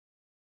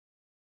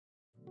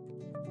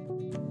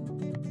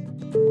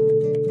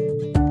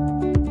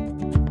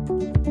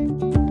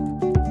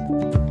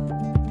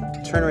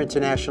Turner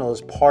International is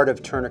part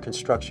of Turner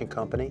Construction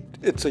Company.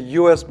 It's a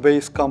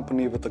US-based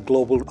company with a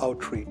global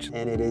outreach.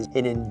 And it is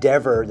an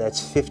endeavor that's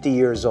 50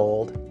 years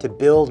old to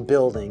build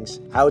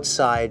buildings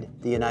outside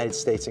the United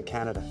States and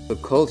Canada. The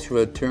culture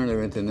at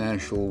Turner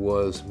International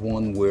was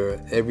one where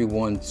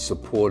everyone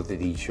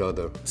supported each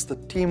other. It's the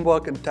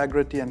teamwork,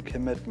 integrity, and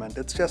commitment.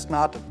 It's just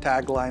not a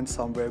tagline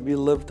somewhere. We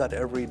live that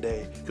every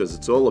day. Because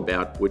it's all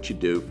about what you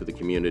do for the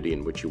community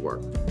in which you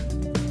work.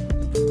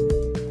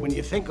 When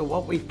you think of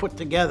what we've put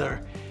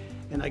together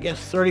in, I guess,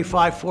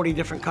 35, 40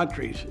 different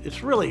countries,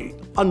 it's really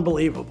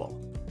unbelievable.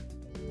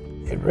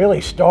 It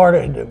really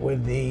started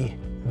with the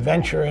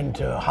venture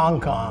into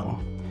Hong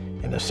Kong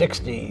in the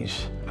 60s.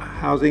 A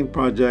housing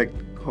project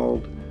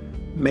called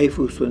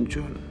Meifu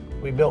Sunchun.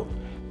 We built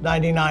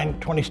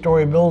 99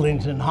 20-story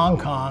buildings in Hong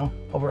Kong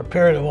over a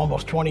period of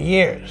almost 20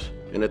 years.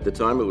 And at the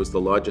time, it was the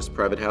largest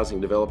private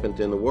housing development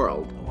in the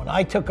world. When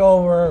I took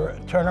over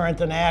Turner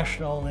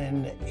International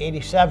in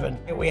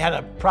 '87, we had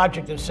a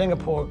project in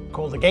Singapore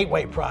called the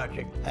Gateway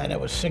Project. And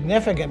it was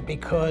significant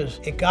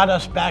because it got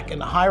us back in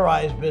the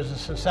high-rise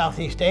business in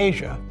Southeast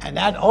Asia. And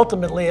that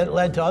ultimately it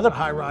led to other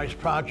high-rise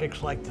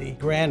projects like the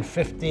Grand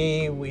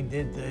 50, we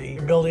did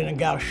the building in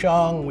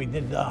Kaohsiung, we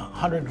did the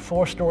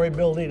 104-story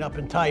building up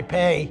in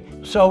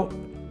Taipei. So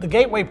the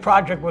Gateway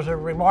Project was a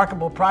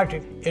remarkable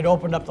project. It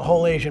opened up the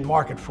whole Asian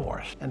market for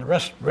us, and the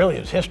rest really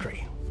is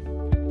history.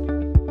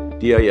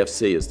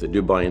 DIFC is the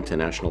Dubai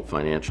International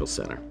Financial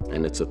Center,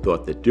 and it's a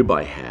thought that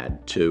Dubai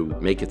had to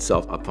make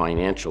itself a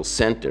financial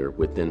center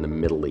within the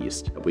Middle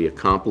East. We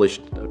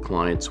accomplished a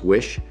client's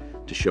wish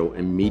to show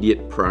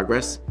immediate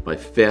progress by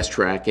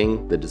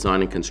fast-tracking the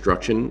design and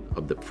construction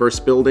of the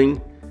first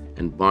building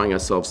and buying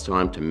ourselves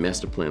time to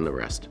master plan the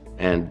rest.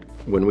 And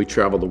when we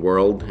travel the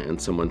world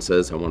and someone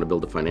says, I want to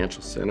build a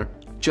financial center,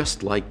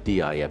 just like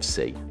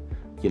DIFC,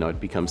 it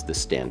becomes the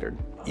standard.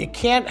 You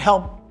can't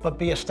help but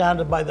be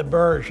astounded by the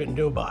Burj in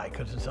Dubai,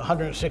 because it's a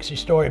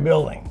 160-story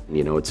building.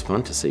 It's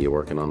fun to see you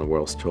working on the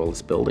world's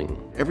tallest building.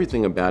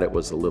 Everything about it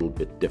was a little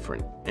bit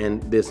different.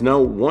 And there's no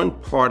one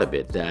part of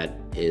it that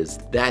is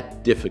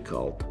that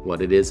difficult.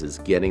 What it is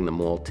getting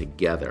them all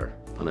together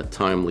on a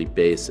timely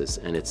basis,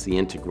 and it's the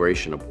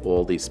integration of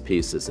all these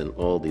pieces and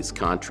all these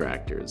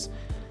contractors,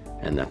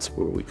 and that's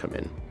where we come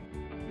in.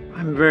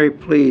 I'm very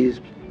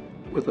pleased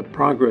with the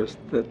progress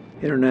that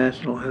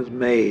International has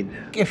made.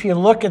 If you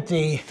look at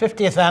the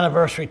 50th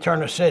anniversary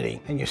Turner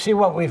City, and you see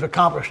what we've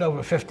accomplished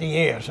over 50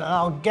 years, and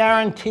I'll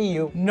guarantee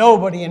you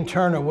nobody in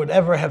Turner would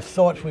ever have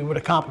thought we would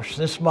accomplish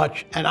this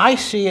much, and I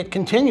see it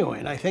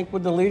continuing. I think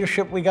with the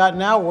leadership we got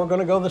now, we're going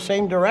to go the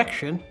same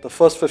direction. The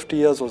first 50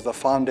 years was the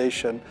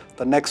foundation.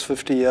 The next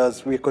 50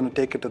 years, we're going to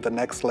take it to the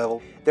next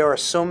level. There are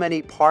so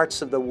many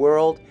parts of the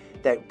world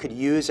that could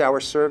use our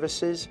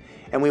services,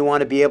 and we want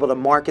to be able to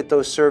market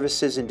those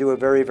services and do a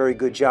very, very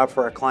good job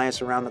for our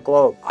clients around the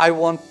globe. I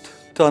want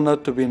Turner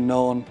to be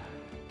known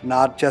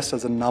not just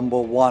as a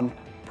 #1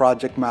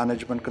 project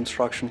management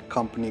construction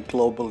company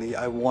globally.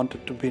 I want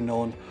it to be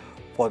known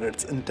for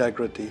its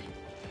integrity,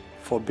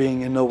 for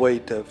being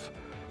innovative,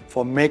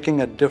 for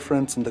making a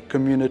difference in the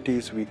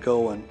communities we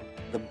go in.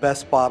 The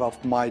best part of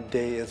my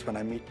day is when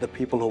I meet the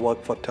people who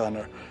work for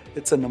Turner.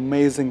 It's an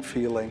amazing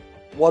feeling.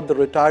 What the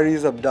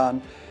retirees have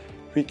done,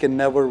 we can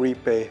never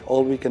repay.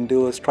 All we can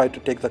do is try to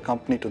take the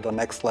company to the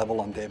next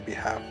level on their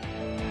behalf.